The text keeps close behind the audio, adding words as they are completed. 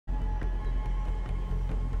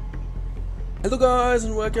Hello guys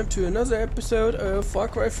and welcome to another episode of Far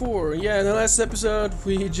Cry 4. Yeah, in the last episode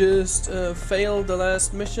we just failed the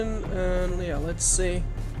last mission, and yeah, let's see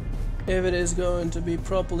if it is going to be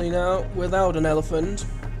properly now without an elephant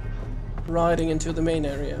riding into the main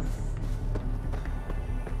area.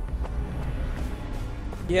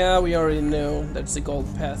 Yeah, we already know that's the Gold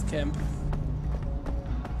Path camp.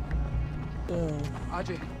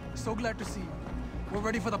 Ajay, so glad to see you. We're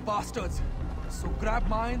ready for the bastards. So grab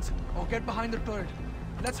mines or get behind the turret.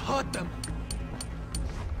 Let's hurt them.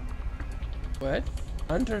 What?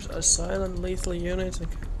 Hunters are silent lethal units?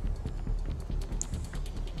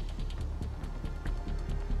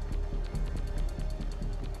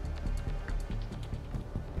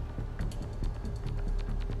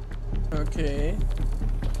 Okay.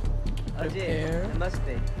 Ajay,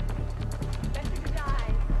 namaste. Better to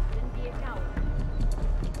die than be a coward.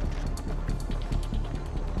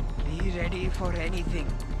 Be ready for anything.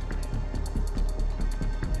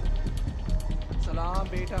 Salam,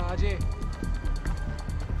 beta Ajay.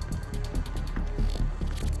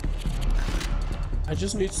 I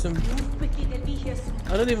just need some... Move quickly, they'll be here soon.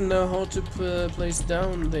 I don't even know how to place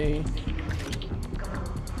down the...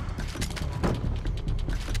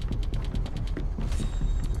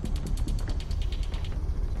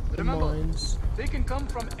 Remember, mines. they can come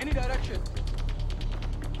from any direction.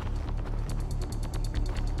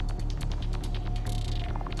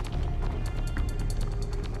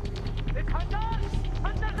 It's hunters!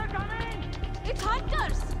 Hunters are coming! It's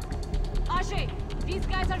hunters! Ajay, these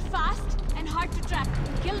guys are fast and hard to track.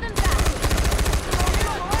 Kill them fast.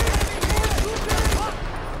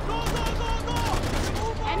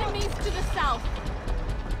 Enemies to the south.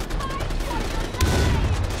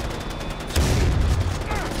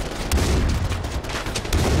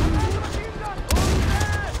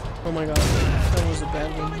 Oh my god, that was a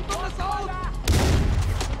bad one.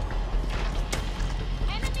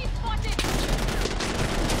 Enemy spotted.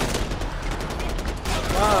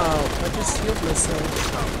 Wow, I just healed myself.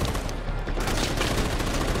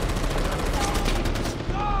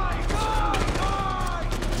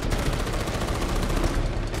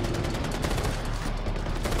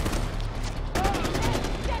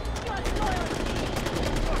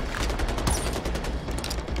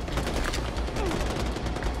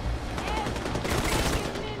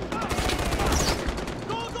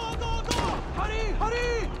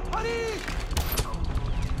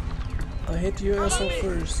 I hit you asshole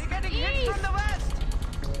first.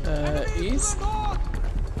 East?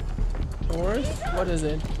 North? What is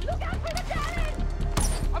it? Look out for the cannon!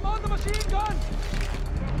 I'm on the machine gun!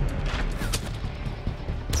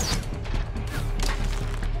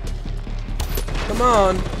 Come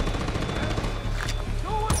on!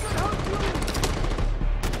 No one can help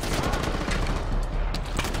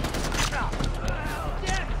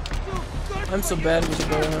you! I'm so bad with the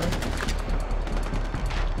bow, huh?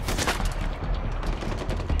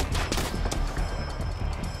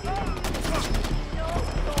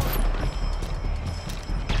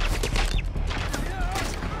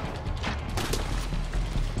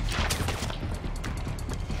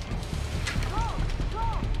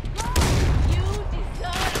 You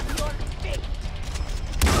deserve your fate.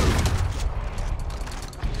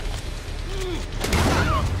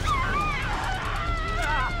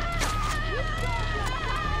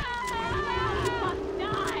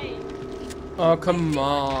 Die. Oh, come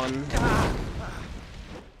on.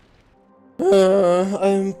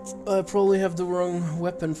 I probably have the wrong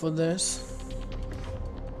weapon for this.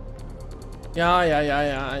 Yeah,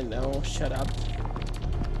 I know. Shut up.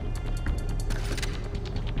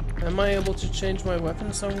 Am I able to change my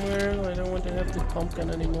weapon somewhere? I don't want to have the pumpkin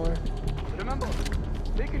anymore. Remember,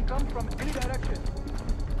 they can come from any direction.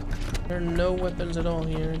 There are no weapons at all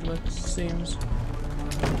here, it seems.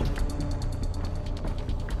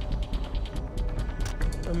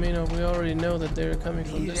 I mean, we already know that they're coming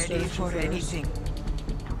from Be this ready direction for first. anything.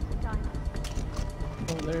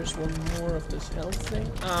 Oh, there's one more of this health thing.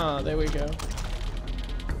 Ah, there we go.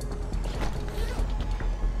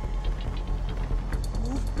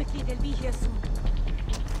 Move quickly, they'll be here soon.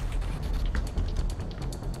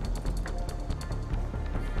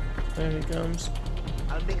 There he comes.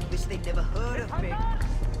 I'll make this thing never heard of me.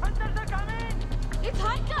 Hunters are coming! It's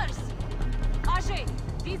hunters! Ajay,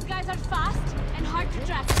 these guys are fast and hard to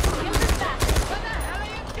track. Kill them fast. What the hell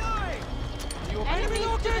are you doing? You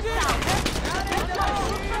Enemies to the south.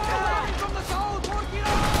 From the south, work it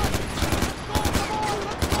out! Let's go, come on,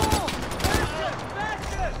 let's go! Faster,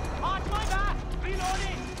 faster! March my back!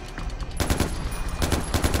 Reloading!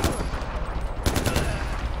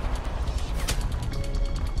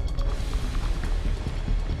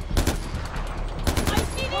 I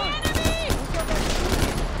see the enemy!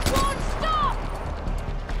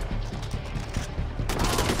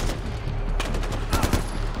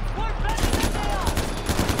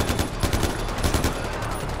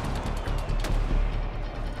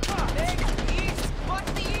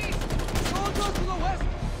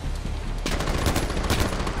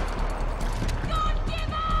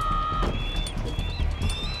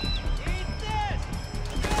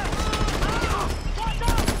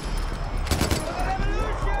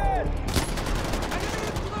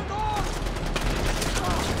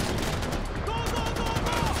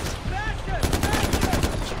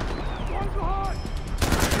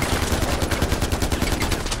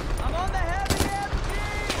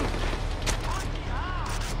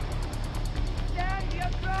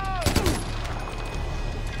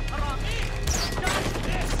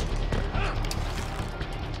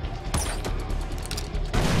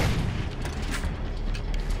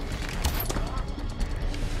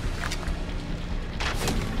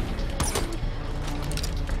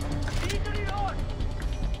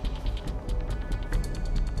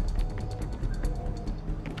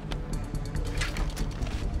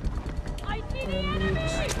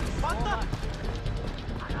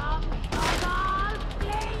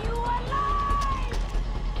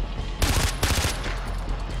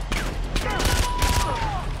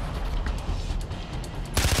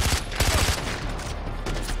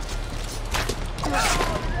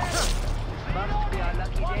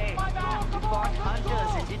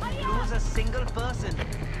 single person.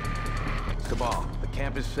 Cabal, the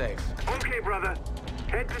camp is safe. Okay, brother.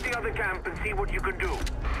 Head to the other camp and see what you can do.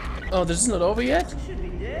 Oh, this is not over yet? Should be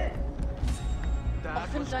dead.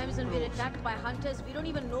 Oftentimes when we're attacked by hunters, we don't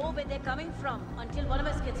even know where they're coming from until one of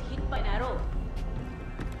us gets hit by an arrow.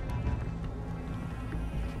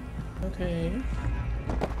 Okay.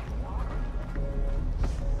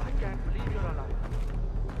 I can't believe you're alive.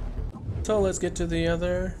 So let's get to the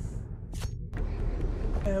other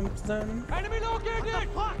camp then. Enemy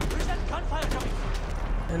located! What? Where's that gunfire coming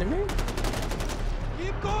from? Enemy?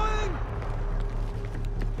 Keep going!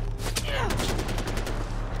 See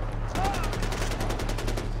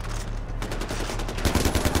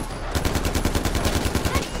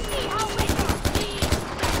how we do these.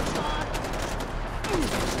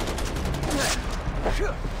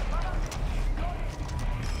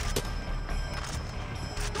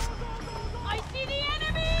 I see the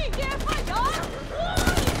enemy! Careful, dog!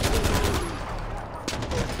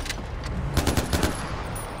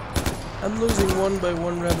 I'm losing one by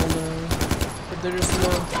one rebel now. But there is no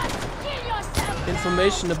Kill yourself!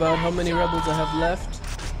 information about how many rebels I have left.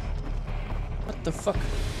 What the fuck?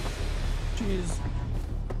 Jeez.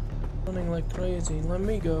 Running like crazy. Let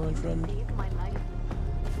me go in front. Save my life.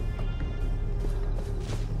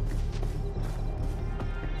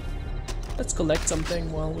 Let's collect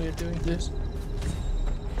something while we're doing this.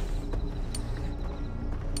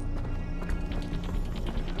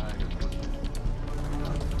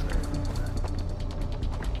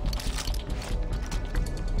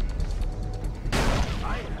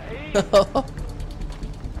 Whoever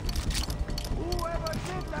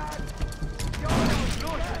did that!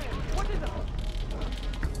 What is it?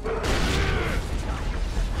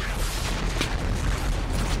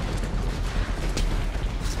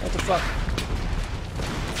 What the fuck?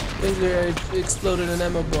 I think they exploded an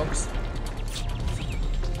ammo box.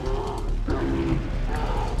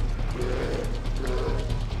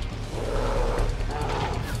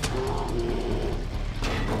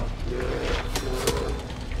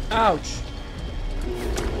 Ouch!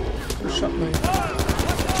 Who shot me?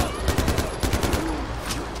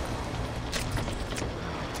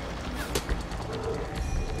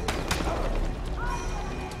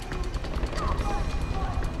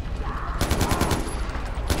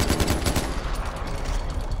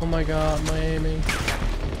 Oh my god, my aiming.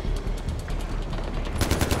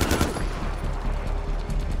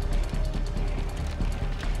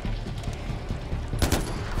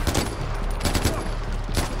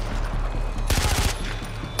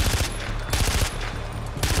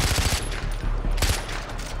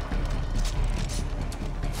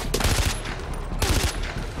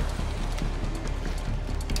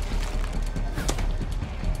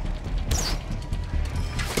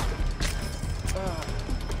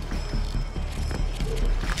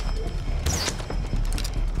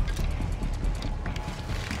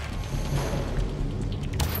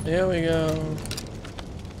 There we go.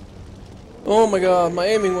 Oh my god, my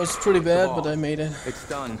aiming was pretty bad, but I made it. It's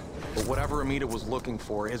done. But whatever Amita was looking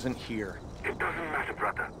for isn't here. It doesn't matter,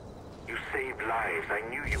 brother. You saved lives. I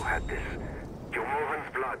knew you had this. You're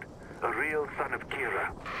Morven's blood. A real son of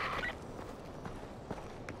Kira.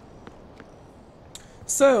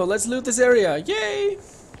 So, let's loot this area. Yay!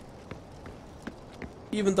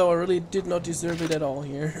 Even though I really did not deserve it at all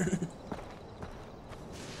here.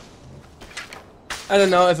 I don't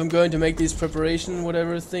know if I'm going to make this preparation,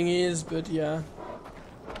 whatever thing is, but yeah.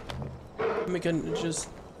 We can just...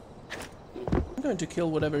 I'm going to kill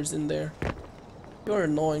whatever's in there. You're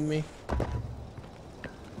annoying me.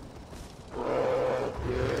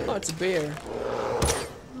 Oh, it's a bear.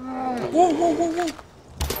 Whoa, whoa, whoa, whoa!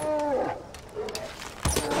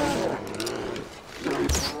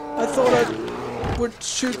 I thought I would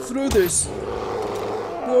shoot through this.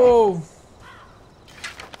 Whoa!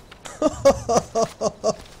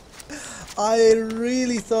 I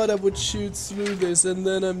really thought I would shoot through this, and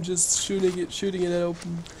then I'm just shooting it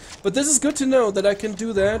open. But this is good to know that I can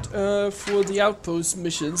do that for the outpost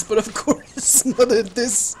missions. But of course, not in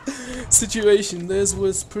this situation. This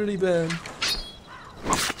was pretty bad.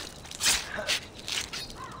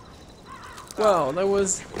 Wow, that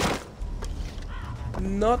was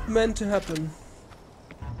not meant to happen.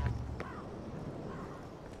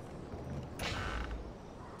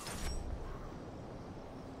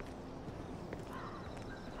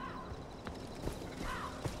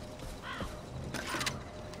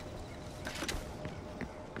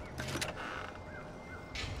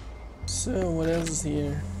 So, what else is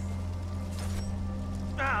here?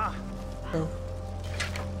 Oh.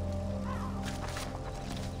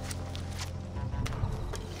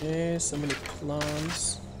 Okay, so many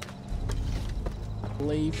plants.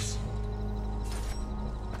 Leaves.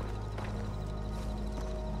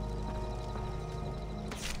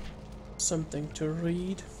 something to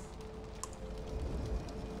read.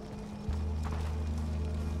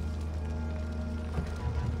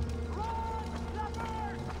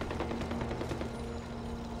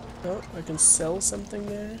 Oh, I can sell something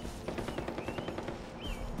there.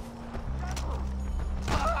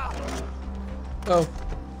 Oh.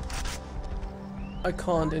 I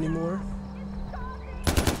can't anymore.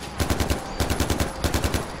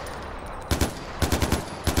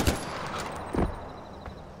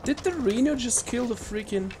 Did the Reno just kill the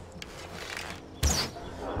freaking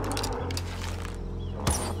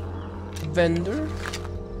vendor?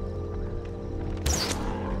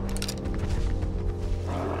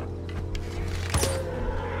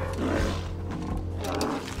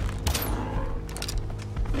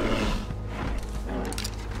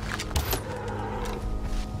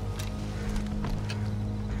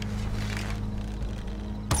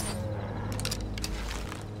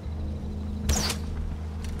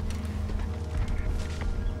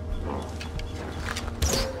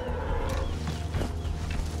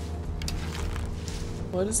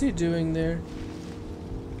 What is he doing there?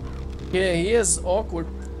 Yeah, he has awkward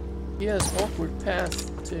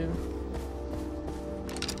path too.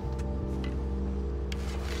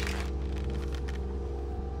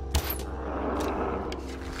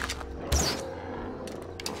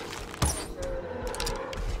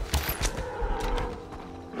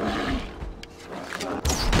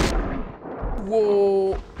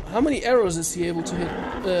 Whoa! How many arrows is he able to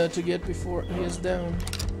hit to get before he is down?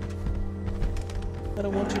 I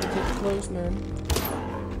don't want you to get close, man.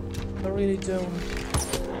 I really don't.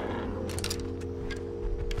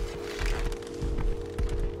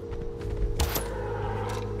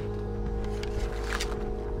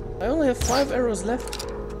 I only have 5 arrows left.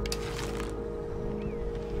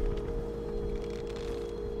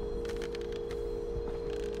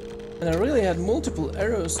 And I really had multiple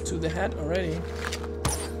arrows to the head already.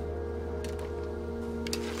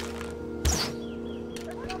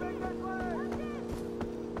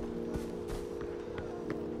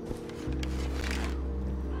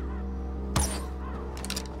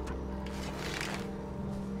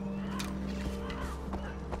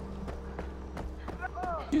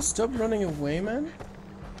 You stop running away, man?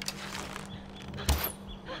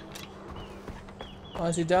 Oh,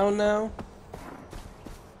 is he down now?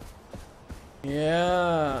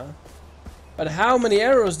 Yeah. But how many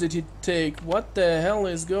arrows did he take? What the hell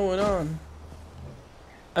is going on?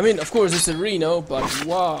 I mean, of course it's a Reno, but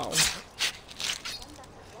wow.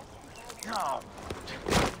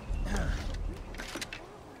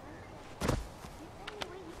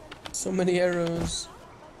 So many arrows.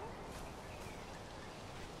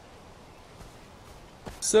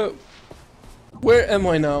 So, where am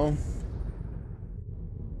I now?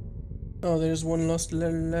 Oh, there's one lost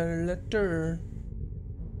letter.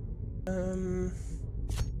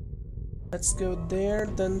 Let's go there,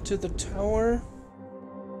 then to the tower,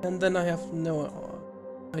 and then I have no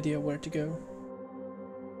idea where to go.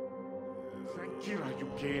 Thank you, you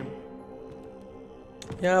came.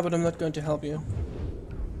 Yeah, but I'm not going to help you.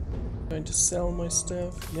 I'm going to sell my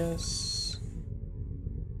stuff, yes.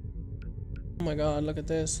 Oh my god, look at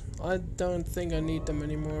this. I don't think I need them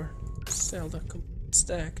anymore. Sell the complete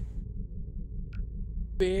stack.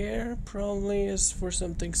 Bear probably is for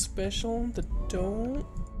something special. The don't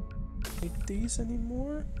need these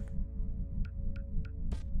anymore.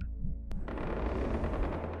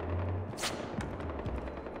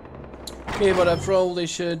 Okay, but I probably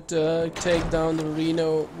should take down the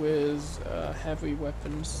Reno with heavy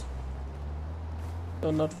weapons.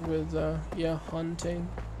 So not with, yeah, hunting.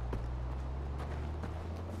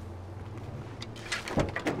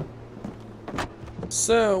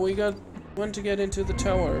 So, we want to get into the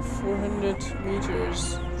tower, 400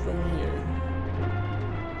 meters from here.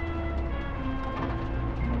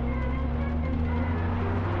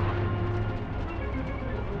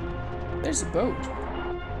 There's a boat.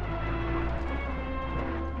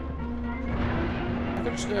 I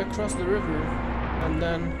could cross the river, and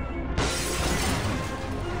then...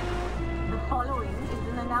 The following is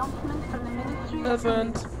an announcement from the Ministry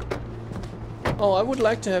Elephant! Oh, I would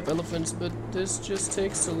like to have elephants, but this just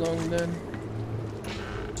takes so long then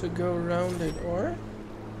to go around it. Or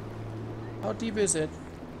how deep is it?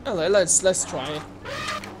 Oh, let's try it.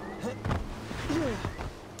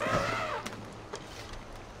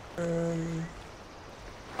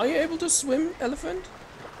 Are you able to swim, elephant?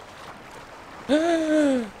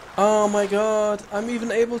 Oh my god! I'm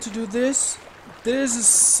even able to do this. This is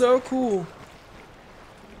so cool.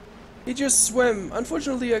 He just swam.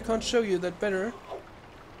 Unfortunately, I can't show you that better.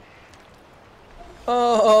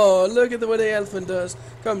 Oh, look at what the elephant does.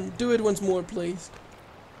 Come, do it once more, please.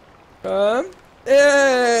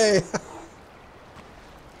 Hey!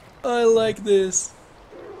 I like this.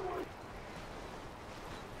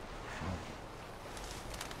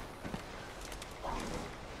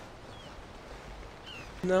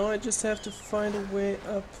 Now I just have to find a way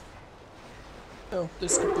up. Oh,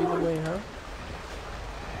 this could be the way, huh?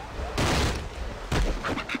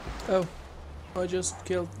 Oh, I just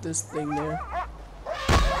killed this thing there.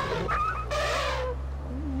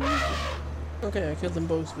 Okay, I killed them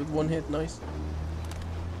both with one hit, nice.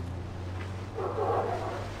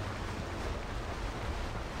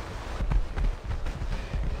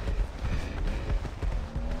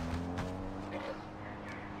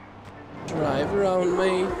 Drive around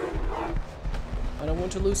me. I don't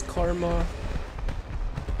want to lose karma.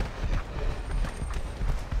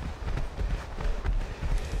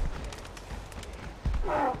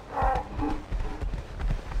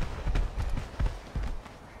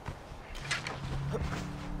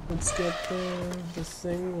 Let's get the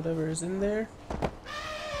thing, whatever is in there.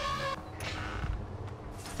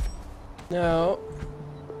 Now,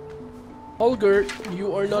 Holger,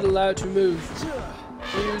 you are not allowed to move.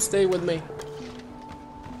 You stay with me.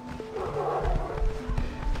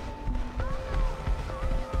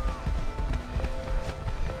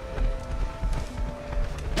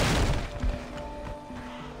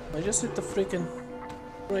 I just hit the freaking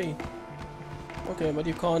tree. Okay, but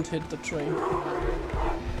you can't hit the tree.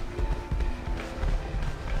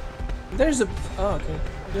 There's a... Oh, okay.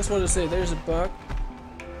 I just want to say, there's a bug.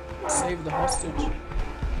 Save the hostage.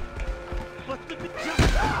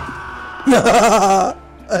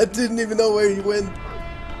 I didn't even know where he went.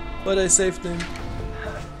 But I saved him.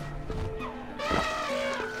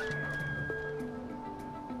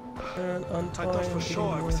 And untie. I thought for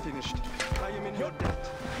sure I was finished. I am in your debt.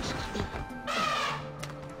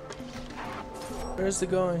 Where's the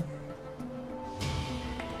guy?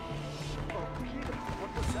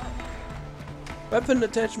 Weapon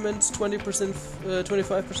attachments 20%,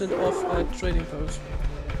 25% off at trading post.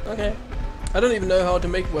 Okay. I don't even know how to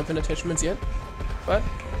make weapon attachments yet, but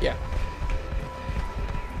yeah.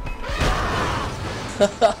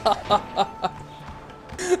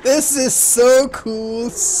 This is so cool,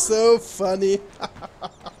 so funny.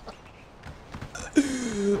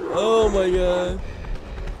 Oh my god.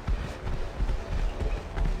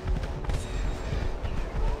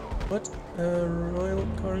 What? Royal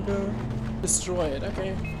cargo? Destroy it,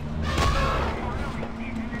 okay.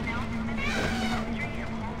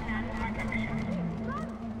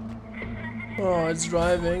 Oh, it's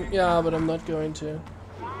driving. Yeah, but I'm not going to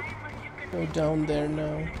go down there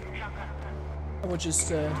now. I would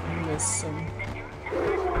just miss some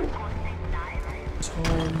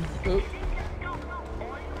time. Oh.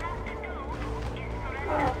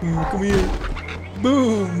 Come here.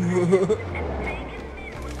 Boom!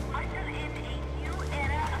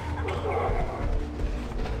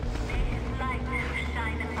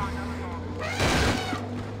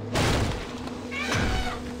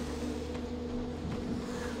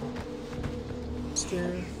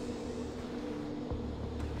 There.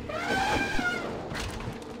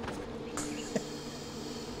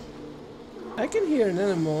 I can hear an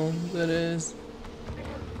animal that is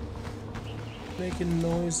making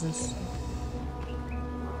noises.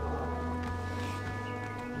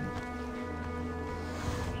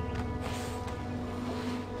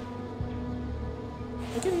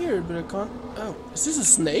 I can hear it, but I can't. Oh, is this a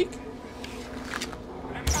snake?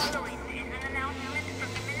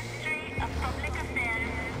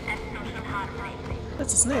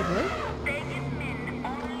 That's a snake, right?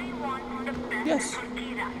 Yes.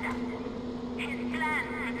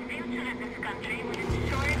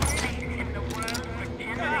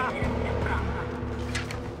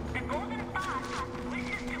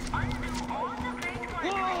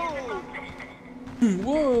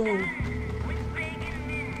 Whoa!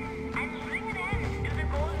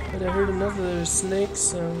 But I heard another snake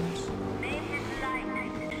sound.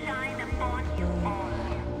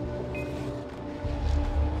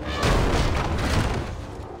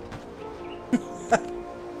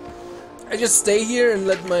 I just stay here and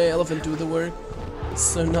let my elephant do the work. It's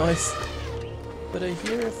so nice. But I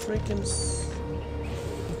hear a freaking...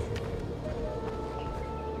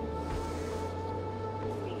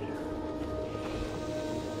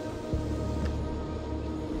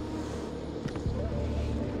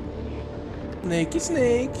 Snakey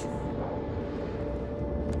snake.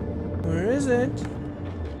 Where is it?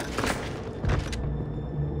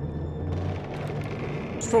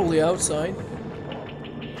 It's probably outside.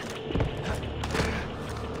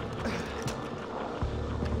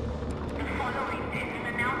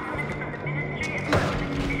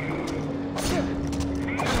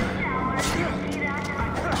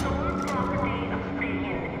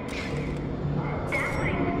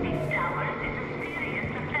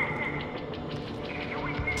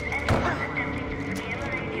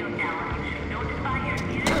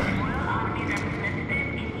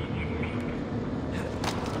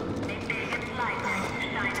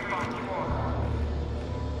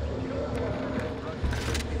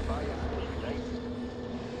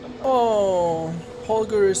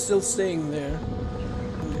 Holger is still staying there.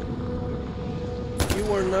 You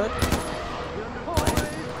are not.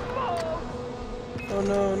 Oh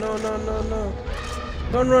no, no, no, no, no.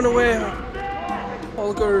 Don't run away.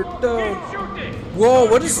 Holger, don't. Whoa,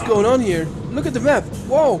 what is going on here? Look at the map.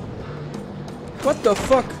 Whoa. What the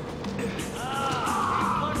fuck?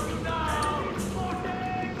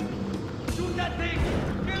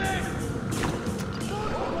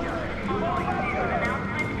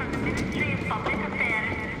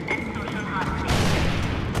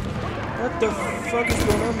 What the fuck is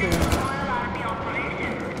going on there?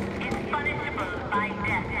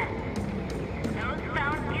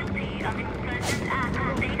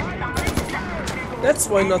 That's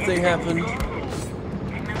why nothing happened.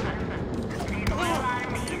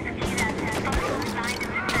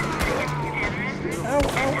 Ow,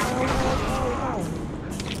 ow, ow, ow, ow, ow.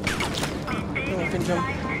 Oh, I can jump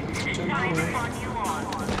here.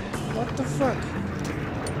 What the fuck?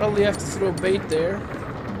 Probably have to throw bait there.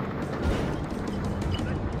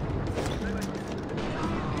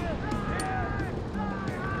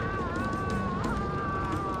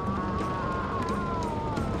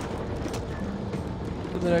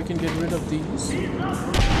 So that I can get rid of these.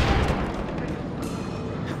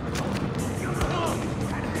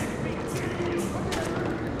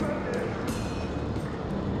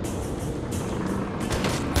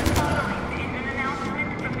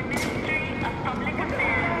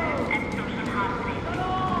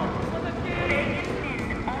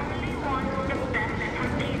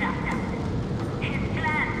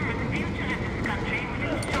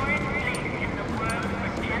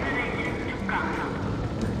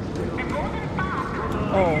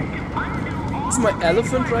 Oh. Is my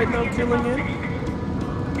elephant right now killing it?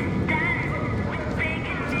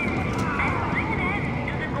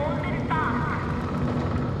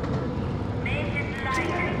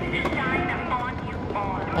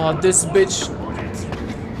 Oh, this bitch.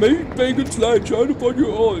 Make Bacon's light shine upon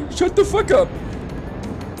you all. Shut the fuck up.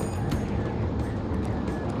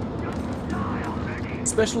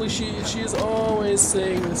 Especially she is always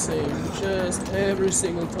saying the same. Just every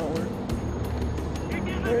single tower.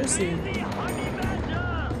 Where is he?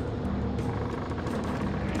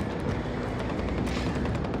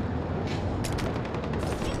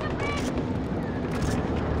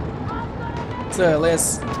 So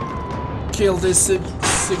let's kill this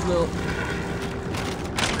signal.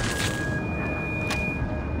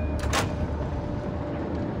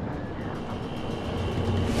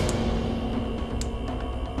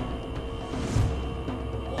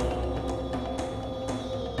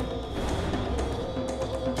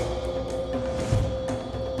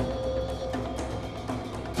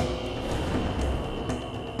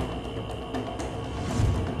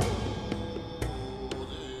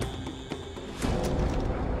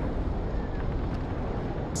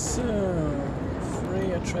 So,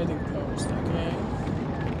 Freya trading post, okay.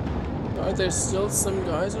 Are there still some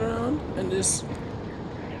guys around? And is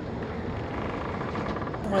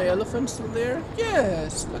my elephant still there?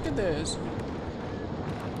 Yes, look at this.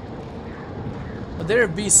 But there are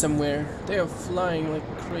bees somewhere. They are flying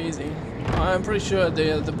like crazy. I'm pretty sure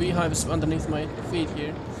the beehive is underneath my feet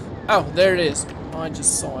here. Oh, there it is. Oh, I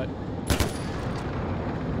just saw it.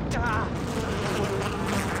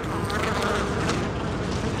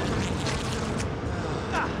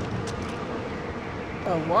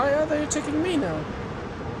 Oh, why are they attacking me now?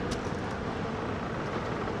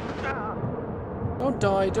 Don't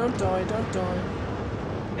die, don't die, don't die.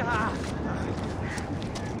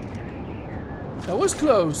 That was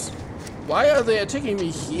close. Why are they attacking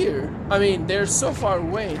me here? I mean, they're so far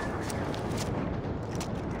away.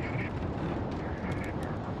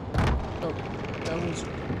 Oh, that was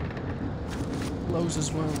close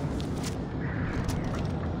as well.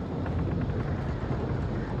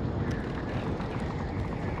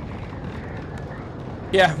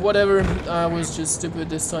 Yeah, whatever. I was just stupid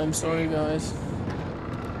this time. Sorry, guys.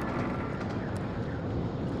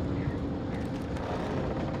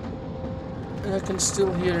 And I can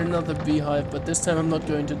still hear another beehive, but this time I'm not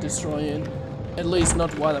going to destroy it. At least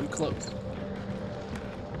not while I'm close.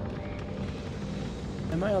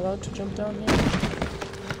 Am I allowed to jump down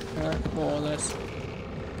here? More or less.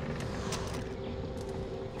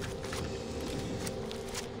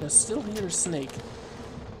 I still hear a snake.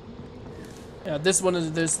 Yeah, this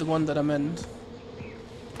is the one that I meant.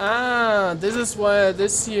 Ah, this is why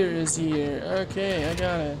this here is here. Okay, I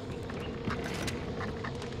got it.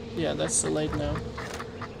 Yeah, that's too late now.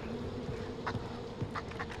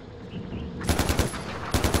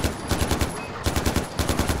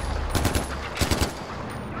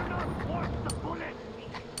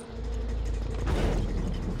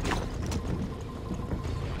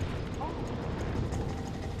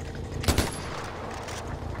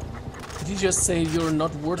 he just say you're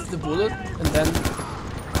not worth the bullet and then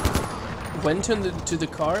went to the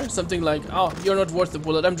car? Something like, oh, you're not worth the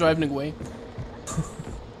bullet, I'm driving away.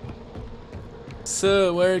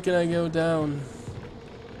 So, where can I go down?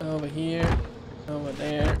 Over here, over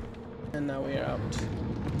there, and now we're out.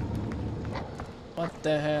 What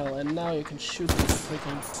the hell? And now you can shoot these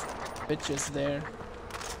freaking bitches there.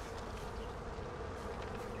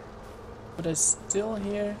 But I still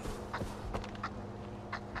hear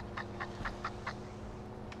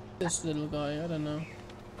this little guy, I don't know.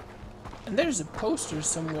 And there's a poster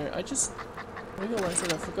somewhere. I just realized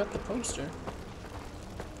that I forgot the poster.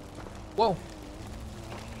 Whoa.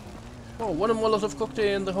 Oh, one Molotov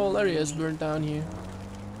cocktail and the whole area is burned down here.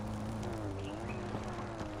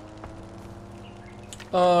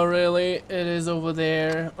 Oh, really? It is over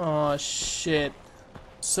there. Oh, shit.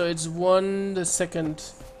 So it's the second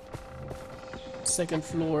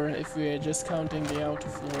floor if we're just counting the outer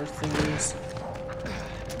floor thingies.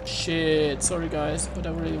 Shit, sorry guys, but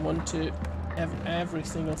I really want to have every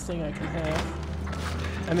single thing I can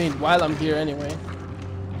have. I mean, while I'm here anyway.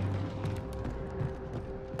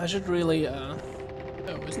 I should really, oh,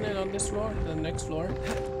 isn't it on this floor? The next floor?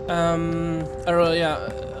 Yeah,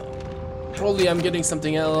 probably I'm getting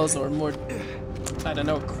something else or more, I don't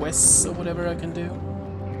know, quests or whatever I can do.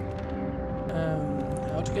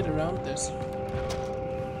 How to get around this?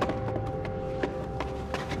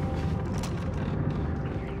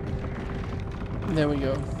 There we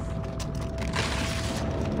go.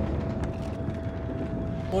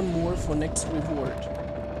 One more for next reward.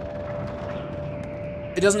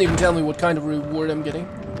 It doesn't even tell me what kind of reward I'm getting.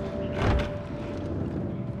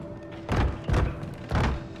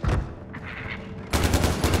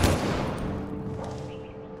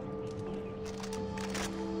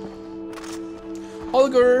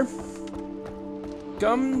 Holger!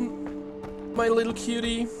 Come, my little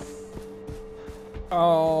cutie.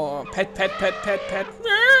 Oh, pet, pet, pet, pet, pet.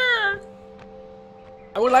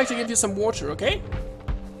 I would like to give you some water, okay?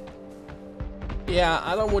 Yeah,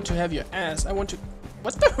 I don't want to have your ass. I want to...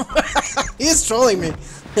 What the? He's trolling me.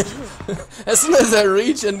 As soon as I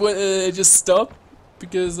reach and just stop,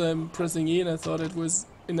 because I'm pressing E and I thought it was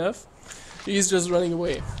enough, he's just running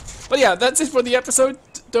away. But yeah, that's it for the episode.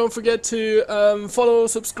 Don't forget to follow,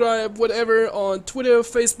 subscribe, whatever on Twitter,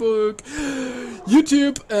 Facebook,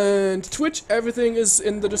 YouTube, and Twitch. Everything is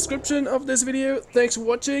in the description of this video. Thanks for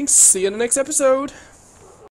watching. See you in the next episode.